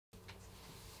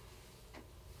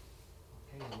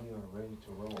ready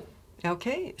to roll.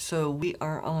 Okay, so we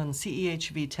are on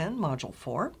CEHV 10, Module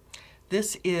 4.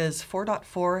 This is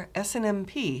 4.4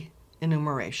 SNMP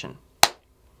Enumeration.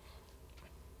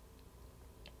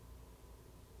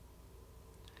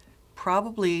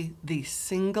 Probably the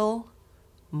single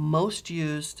most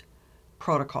used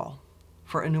protocol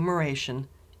for enumeration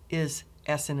is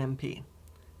SNMP,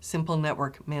 Simple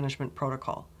Network Management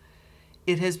Protocol.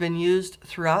 It has been used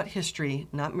throughout history,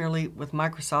 not merely with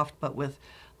Microsoft, but with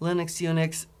Linux,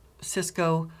 Unix,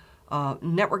 Cisco,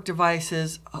 network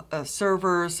devices,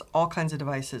 servers, all kinds of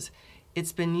devices.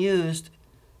 It's been used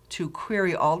to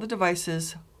query all the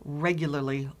devices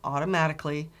regularly,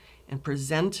 automatically, and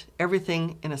present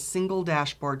everything in a single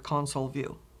dashboard console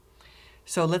view.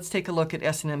 So let's take a look at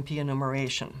SNMP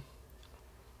enumeration.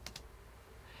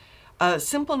 A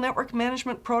simple network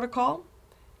management protocol,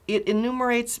 it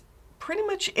enumerates pretty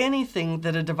much anything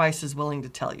that a device is willing to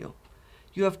tell you.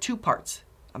 You have two parts,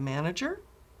 a manager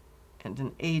and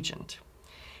an agent.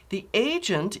 The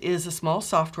agent is a small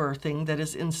software thing that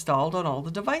is installed on all the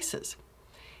devices.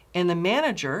 And the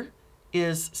manager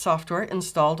is software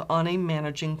installed on a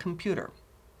managing computer.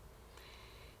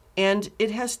 And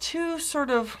it has two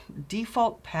sort of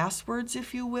default passwords,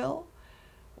 if you will,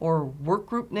 or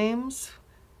workgroup names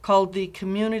called the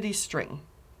community string.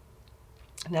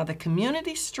 Now, the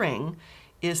community string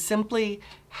is simply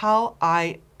how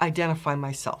I identify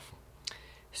myself.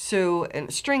 So, and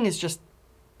a string is just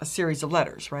a series of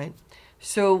letters, right?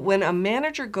 So when a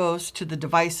manager goes to the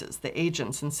devices, the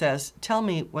agents, and says, tell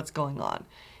me what's going on,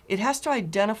 it has to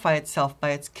identify itself by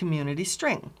its community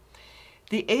string.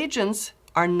 The agents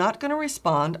are not going to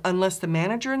respond unless the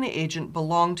manager and the agent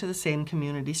belong to the same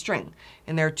community string.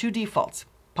 And there are two defaults,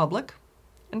 public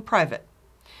and private.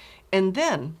 And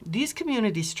then these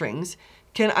community strings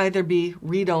can either be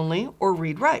read-only or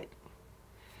read-write.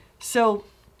 So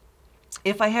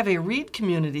if I have a read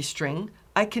community string,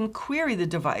 I can query the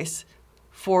device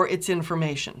for its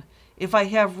information. If I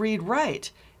have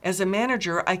read-write, as a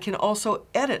manager, I can also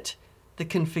edit the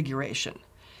configuration.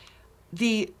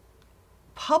 The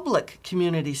public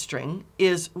community string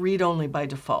is read-only by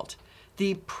default.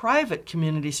 The private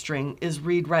community string is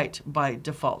read-write by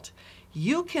default.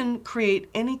 You can create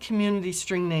any community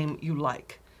string name you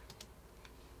like.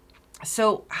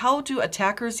 So how do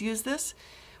attackers use this?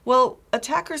 Well,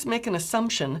 attackers make an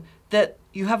assumption that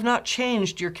you have not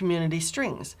changed your community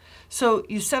strings. So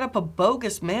you set up a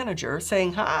bogus manager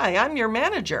saying, hi, I'm your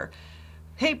manager.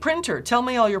 Hey, printer, tell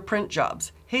me all your print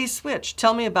jobs. Hey, switch,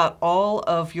 tell me about all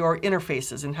of your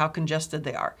interfaces and how congested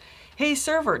they are. Hey,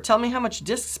 server, tell me how much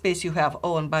disk space you have.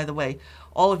 Oh, and by the way,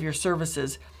 all of your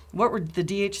services. What were the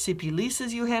DHCP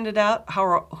leases you handed out?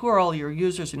 Who are all your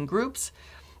users and groups?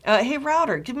 Hey,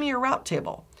 router, give me your route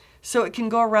table. So it can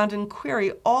go around and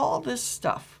query all this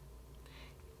stuff.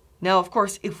 Now, of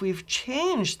course, if we've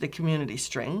changed the community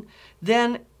string,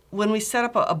 then when we set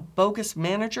up a bogus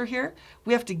manager here,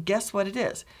 we have to guess what it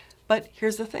is. But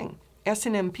here's the thing.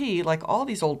 SNMP, like all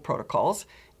these old protocols,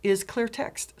 is clear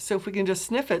text. So if we can just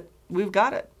sniff it, we've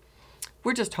got it.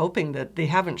 We're just hoping that they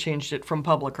haven't changed it from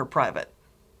public or private.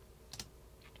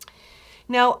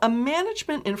 Now, a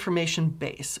management information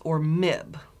base, or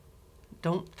MIB,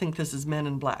 don't think this is Men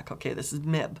in Black, okay? This is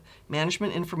MIB,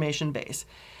 Management Information Base.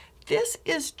 This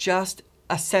is just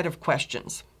a set of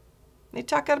questions. They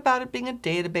talk about it being a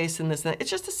database and this and that.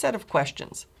 It's just a set of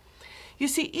questions. You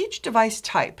see, each device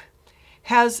type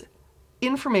has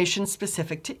information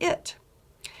specific to it.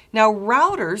 Now,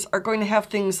 routers are going to have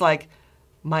things like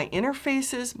my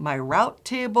interfaces, my route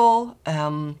table,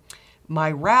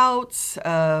 my routes,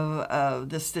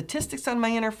 the statistics on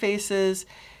my interfaces.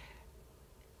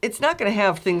 It's not going to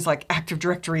have things like Active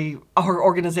Directory or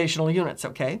organizational units,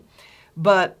 okay?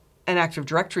 But an Active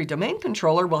Directory domain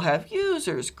controller will have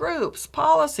users, groups,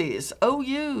 policies,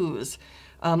 OUs,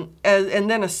 and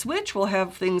then a switch will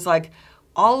have things like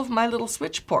all of my little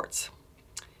switch ports.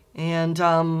 And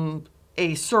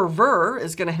a server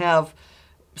is going to have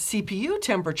CPU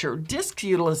temperature, disk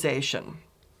utilization.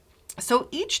 So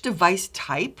each device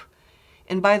type,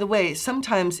 and by the way,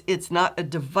 sometimes it's not a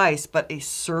device, but a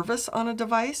service on a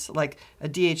device, like a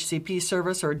DHCP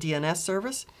service or a DNS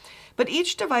service. But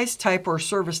each device type or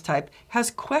service type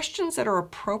has questions that are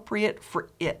appropriate for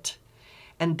it.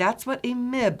 And that's what a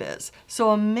MIB is.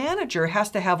 So a manager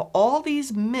has to have all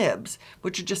these MIBs,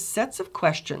 which are just sets of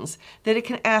questions that it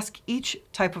can ask each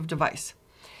type of device.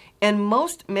 And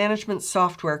most management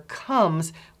software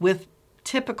comes with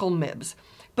typical MIBs.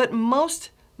 But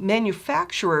most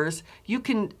manufacturers, you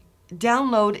can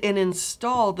download and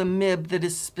install the MIB that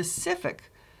is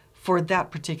specific for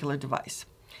that particular device.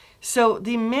 So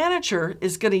the manager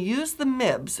is going to use the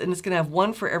MIBs, and it's going to have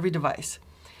one for every device.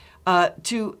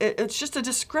 It's just a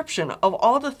description of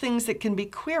all the things that can be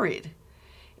queried.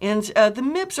 And the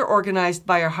MIBs are organized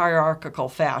by a hierarchical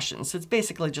fashion. So it's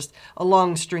basically just a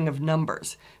long string of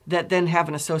numbers that then have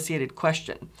an associated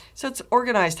question. So it's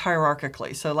organized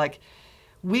hierarchically. So like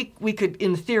we could,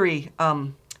 in theory,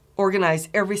 organize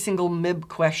every single MIB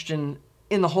question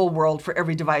in the whole world for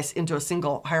every device into a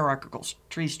single hierarchical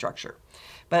tree structure.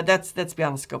 But that's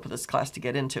beyond the scope of this class to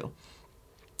get into.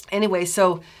 Anyway,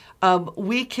 so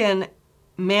we can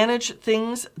manage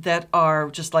things that are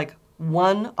just like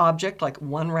one object, like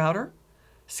one router,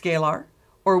 scalar,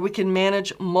 or we can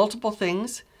manage multiple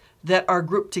things that are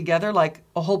grouped together, like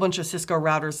a whole bunch of Cisco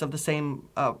routers of the same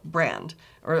brand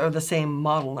or the same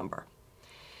model number.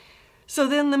 So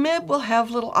then the MIB will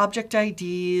have little object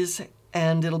IDs,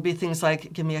 and it'll be things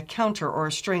like, give me a counter or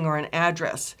a string or an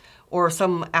address or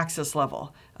some access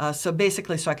level. So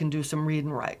basically, so I can do some read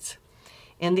and writes.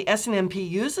 And the SNMP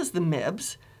uses the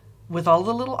MIBs with all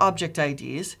the little object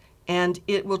IDs, and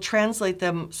it will translate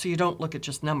them so you don't look at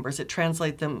just numbers. It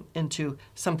translates them into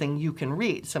something you can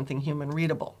read, something human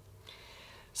readable.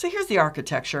 So here's the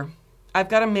architecture. I've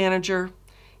got a manager,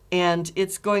 and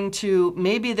it's going to,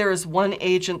 maybe there is one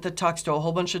agent that talks to a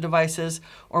whole bunch of devices,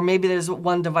 or maybe there's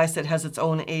one device that has its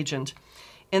own agent.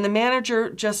 And the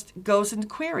manager just goes and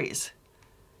queries.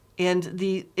 And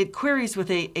it queries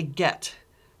with a get.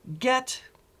 Get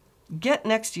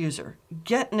next user,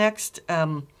 get next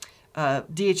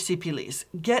DHCP lease,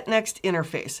 get next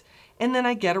interface, and then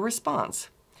I get a response.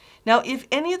 Now, if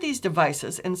any of these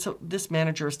devices, and so this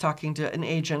manager is talking to an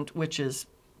agent which is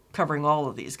covering all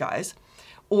of these guys,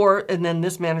 and then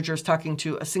this manager is talking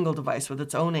to a single device with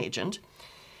its own agent,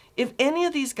 if any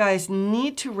of these guys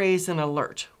need to raise an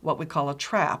alert, what we call a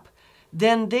trap,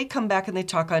 then they come back and they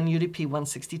talk on UDP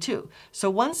 162. So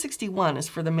 161 is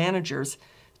for the manager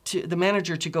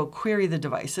to go query the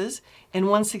devices, and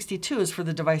 162 is for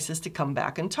the devices to come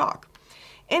back and talk.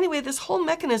 Anyway, this whole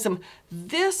mechanism,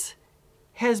 this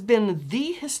has been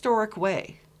the historic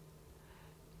way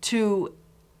to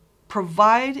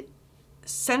provide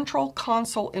central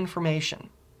console information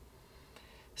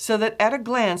so that at a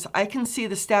glance I can see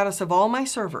the status of all my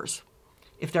servers.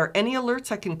 If there are any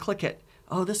alerts, I can click it.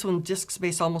 Oh, this one, disk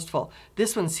space almost full.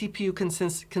 This one, CPU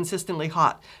consistently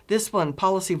hot. This one,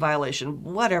 policy violation,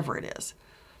 whatever it is.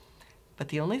 But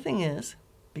the only thing is,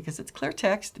 because it's clear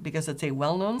text, because it's a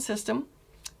well-known system,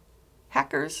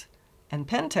 hackers and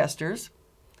pen testers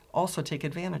also take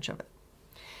advantage of it.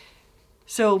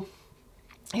 So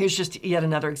here's just yet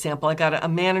another example. I got a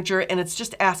manager, and it's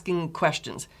just asking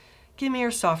questions. Give me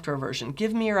your software version.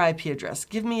 Give me your IP address.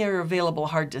 Give me your available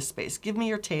hard disk space. Give me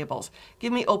your tables.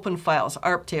 Give me open files,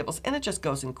 ARP tables, and it just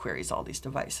goes and queries all these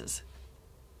devices.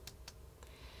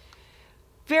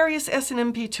 Various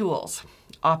SNMP tools.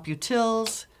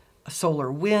 OpUtils,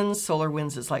 SolarWinds.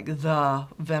 SolarWinds is like the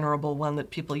venerable one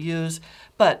that people use.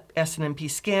 But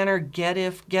SNMP Scanner,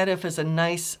 GetIf. GetIf is a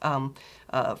nice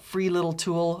free little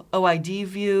tool. OID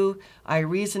View,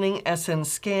 iReasoning,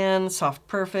 SNScan,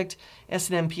 SoftPerfect,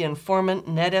 SNMP Informant,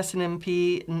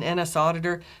 NetSNMP, NS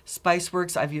Auditor,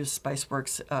 Spiceworks. I've used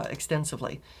Spiceworks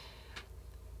extensively.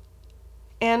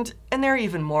 And there are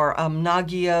even more.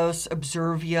 Nagios,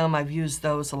 Observium, I've used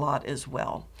those a lot as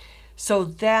well. So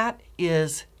that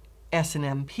is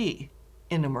SNMP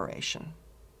enumeration.